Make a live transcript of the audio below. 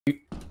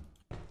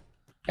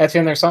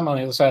Etienne, there's something on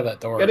the other side of that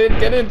door.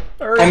 Get in,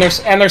 hurry. And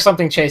there's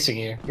something chasing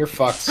you. You're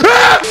fucked.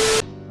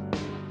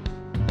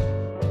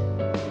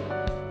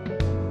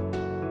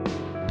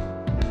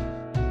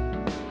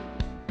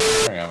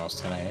 Almost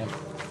 10 a.m.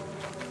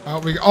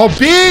 Oh,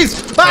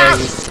 bees! Ah!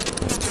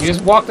 You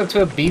just walked up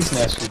to a bee's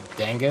nest, you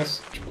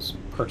dangus. Which was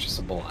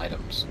purchasable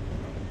items.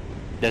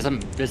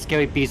 There's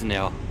scary bees in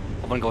there. I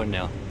wanna go in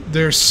there.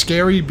 There's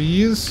scary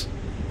bees?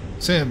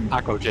 Sim.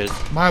 Cockroaches.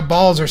 My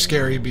balls are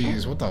scary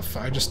bees. What the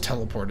fuck? I just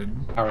teleported.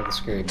 How are the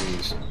scary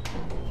bees?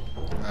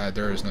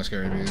 There is no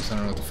scary bees. I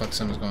don't know what the fuck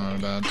Sim is going on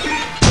about.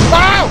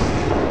 Wow!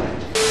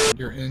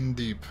 You're in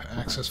deep.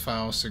 Access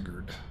file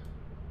Sigurd.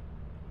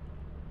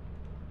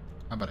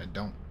 How about I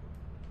don't?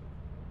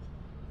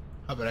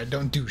 How about I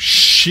don't do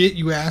shit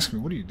you ask me?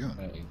 What are you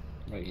doing?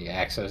 You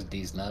access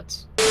these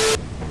nuts.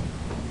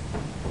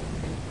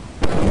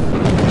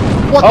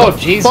 What oh, the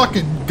jeez.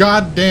 fucking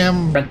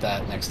goddamn... Print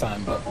that next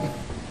time, but...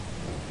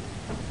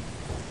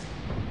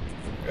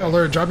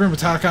 Alert, drop your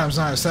metallic items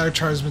now. A static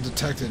charge has been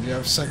detected. You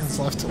have seconds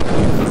left to live.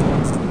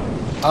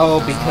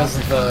 Oh, because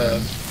of the...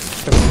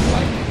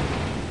 lightning.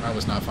 That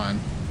was not fine.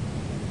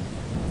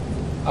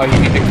 Oh, you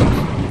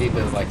need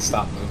to like,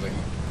 stop moving.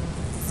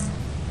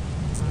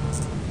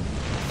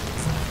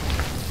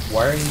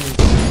 Why are you...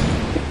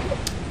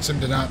 Sim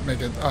did not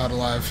make it out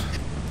alive.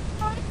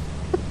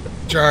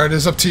 Jared,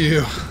 it's up to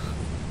you.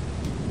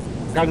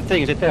 Grab the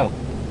thing, is it there?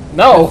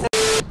 No!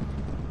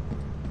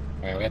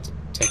 Alright, we have to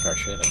take our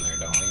shit in there,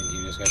 don't we?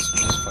 You just guys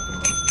just fucking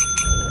move.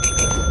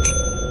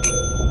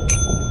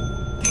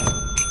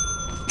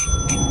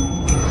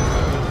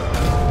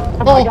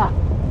 Oh my god.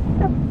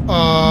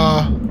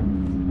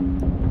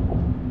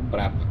 What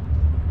happened?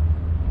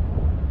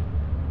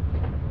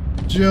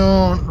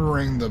 Don't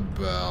ring the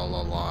bell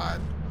a lot.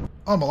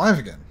 Oh, I'm alive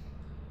again.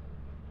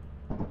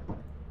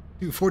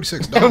 Dude,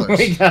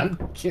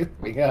 $46.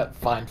 we got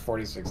fined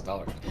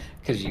 $46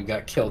 because you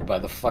got killed by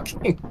the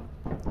fucking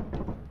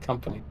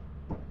company.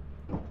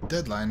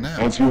 Deadline now.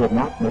 As you have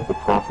not met the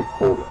profit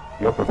quota,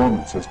 your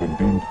performance has been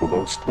deemed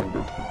below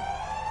standard.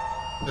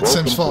 It's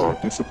Sim's fault.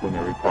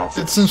 Disciplinary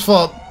process. It's Sim's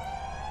fault.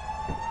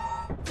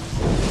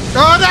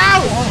 Oh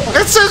no!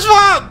 It's his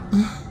fault!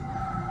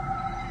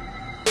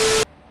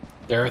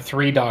 There are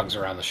 3 dogs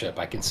around the ship.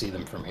 I can see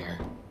them from here.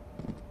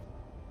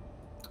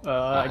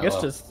 I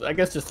guess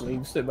just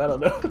leave, Sim. I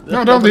don't know.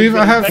 No, don't leave.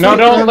 I have. No,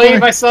 don't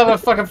leave. I still have a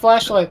fucking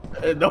flashlight.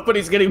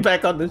 Nobody's getting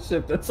back on this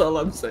ship. That's all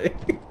I'm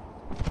saying.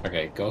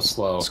 Okay, go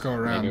slow. Let's go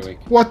around.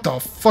 What the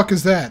fuck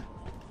is that?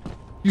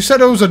 You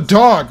said it was a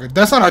dog.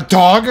 That's not a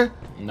dog. No,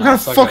 what kind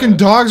of fucking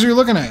dogs are you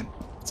looking at?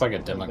 It's like a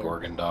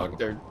Demogorgon dog.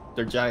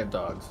 They're giant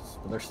dogs,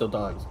 but they're still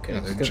dogs. Okay? Yeah,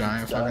 they're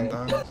giant fucking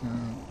dogs.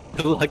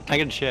 Yeah. Like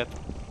taking ship.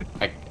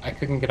 I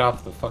couldn't get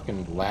off the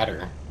fucking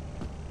ladder.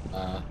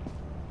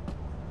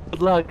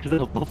 Good luck, because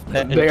it'll both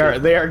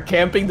they are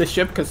camping the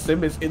ship because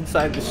Sim is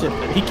inside the ship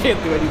and he can't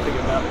do anything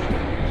about it.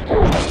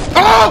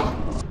 Oh!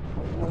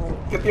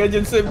 Get the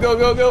engine, Sim. Go,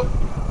 go, go.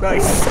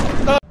 Nice.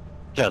 To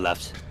the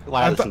left.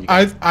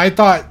 I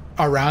thought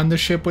around the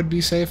ship would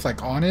be safe,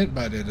 like on it,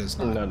 but it is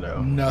not.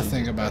 No.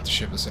 Nothing about the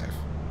ship is safe.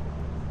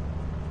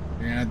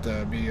 You're gonna have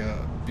to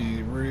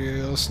be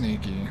real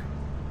sneaky.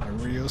 A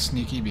real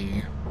sneaky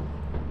bee.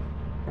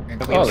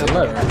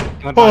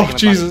 Oh,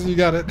 Jesus, you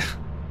got it.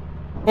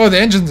 Oh, the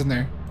engine's in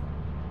there.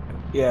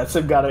 Yeah,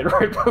 Sim got it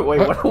right. Wait,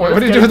 what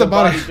did you do with the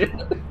body?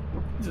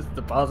 Just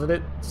deposit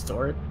it,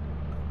 store it.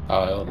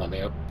 Oh, it'll let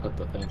me put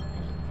the thing.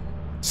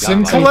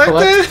 Sim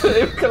collected?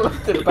 Sim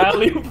collected.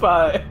 Value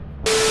 5.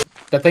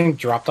 That thing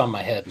dropped on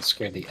my head and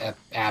scared the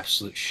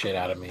absolute shit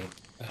out of me.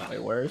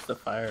 Wait, where's the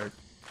fire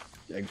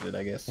exit,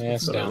 I guess? Yeah,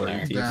 it's down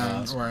there.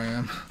 Down where I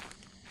am.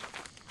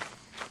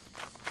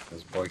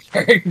 This boy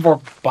carrying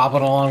more,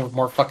 bobbing along with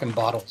more fucking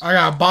bottles. I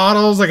got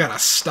bottles, I got a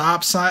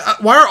stop sign.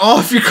 Why are all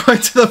of you going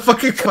to the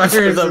fucking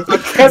fire?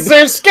 Because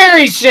there's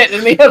scary shit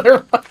in the other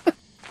one.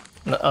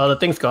 The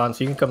thing's gone,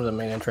 so you can come to the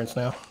main entrance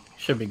now.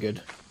 Should be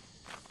good.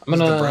 I'm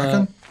gonna... the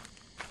Bracken?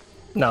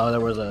 No, there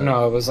was a...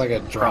 No, it was like a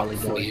trolley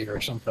boy or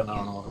something, I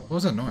don't know. What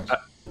was that noise? I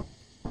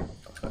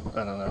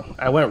don't know.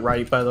 I went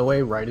right, by the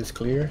way. Right is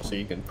clear, so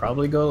you can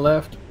probably go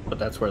left, but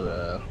that's where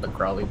the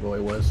Crowley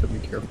boy was, so be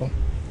careful.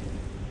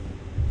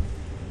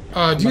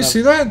 Do you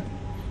see that?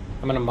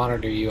 I'm gonna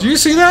monitor you. Do you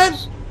see that?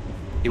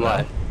 You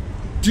what?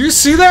 Do you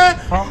see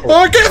that?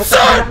 Oh, get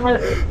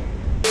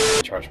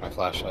some! Charge my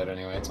flashlight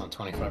anyway, it's on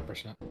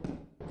 25%.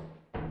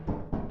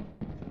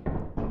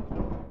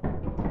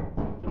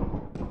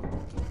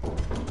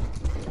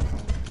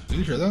 Did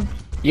you hear that?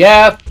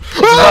 Yeah!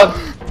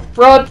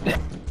 Run!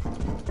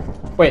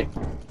 Wait.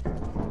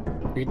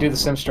 We can do the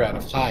sim strat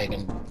of hide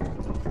and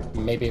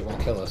maybe it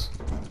won't kill us.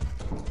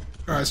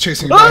 Alright, it's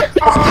chasing you back.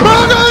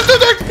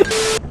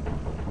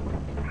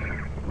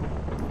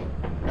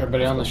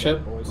 Everybody on the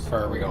ship? Or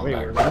are we going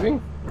back? We're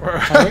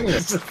moving?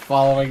 This is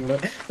following the...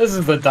 This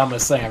is the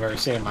dumbest thing I've ever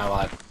seen in my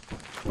life.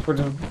 We're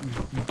just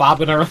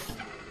bobbing around.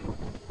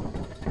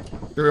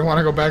 Do we want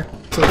to go back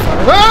to the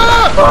fire?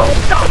 Ah! Oh,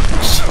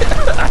 shit.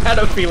 I had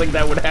a feeling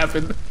that would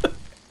happen.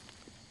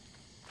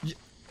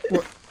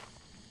 What?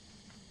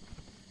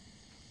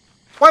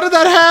 How did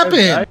that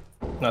happen?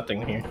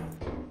 Nothing here.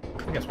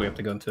 I guess we have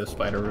to go into the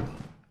spider room.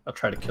 I'll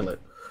try to kill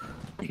it.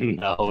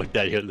 No,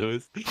 that you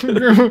lose.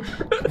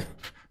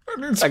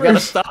 I got a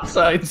stop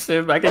sign,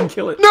 Sim. I can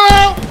kill it.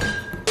 No!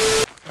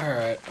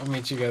 Alright, I'll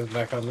meet you guys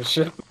back on the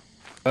ship.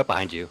 Right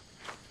behind you.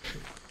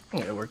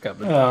 Yeah, we're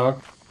coming. Oh,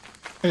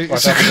 Hey,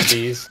 watch out for the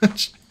bees.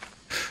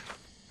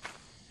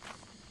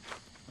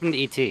 An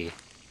ET.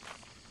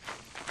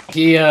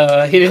 He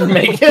didn't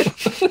make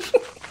it.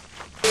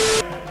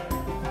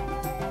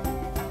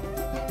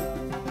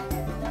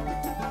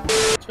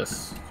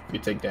 Just, if you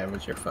take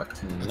damage, you're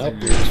fucked. Nope,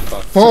 you're just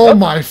fucked. Oh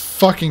my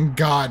fucking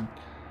god.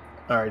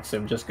 Alright,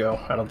 Sim, just go.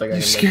 I don't think I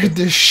You can scared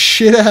the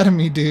shit out of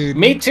me, dude.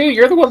 Me too,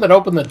 you're the one that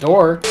opened the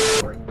door.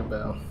 ring the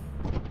bell.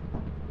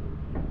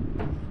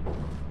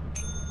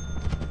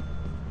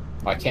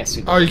 Oh, I can't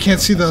see the Oh, you can't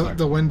window. see That's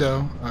the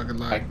window. Oh, good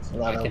luck. It's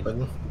not I can-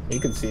 open. You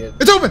can see it.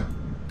 It's open!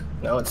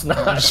 No, it's I'm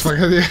not. just fucking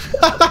with you.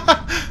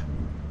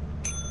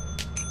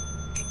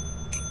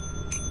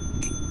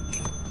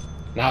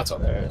 Now it's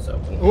open. There, it's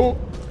open. Oh.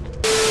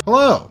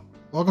 Hello.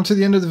 Welcome to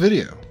the end of the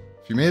video.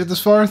 If you made it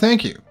this far,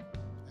 thank you.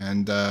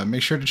 And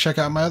make sure to check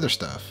out my other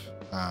stuff.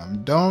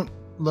 Don't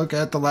look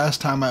at the last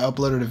time I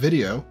uploaded a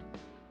video.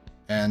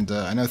 And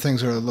I know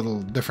things are a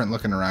little different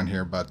looking around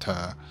here, but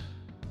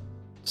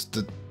it's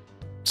the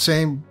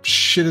same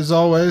shit as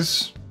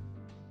always.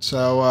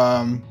 So,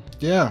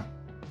 yeah.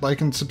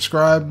 Like and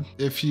subscribe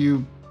if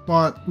you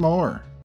want more.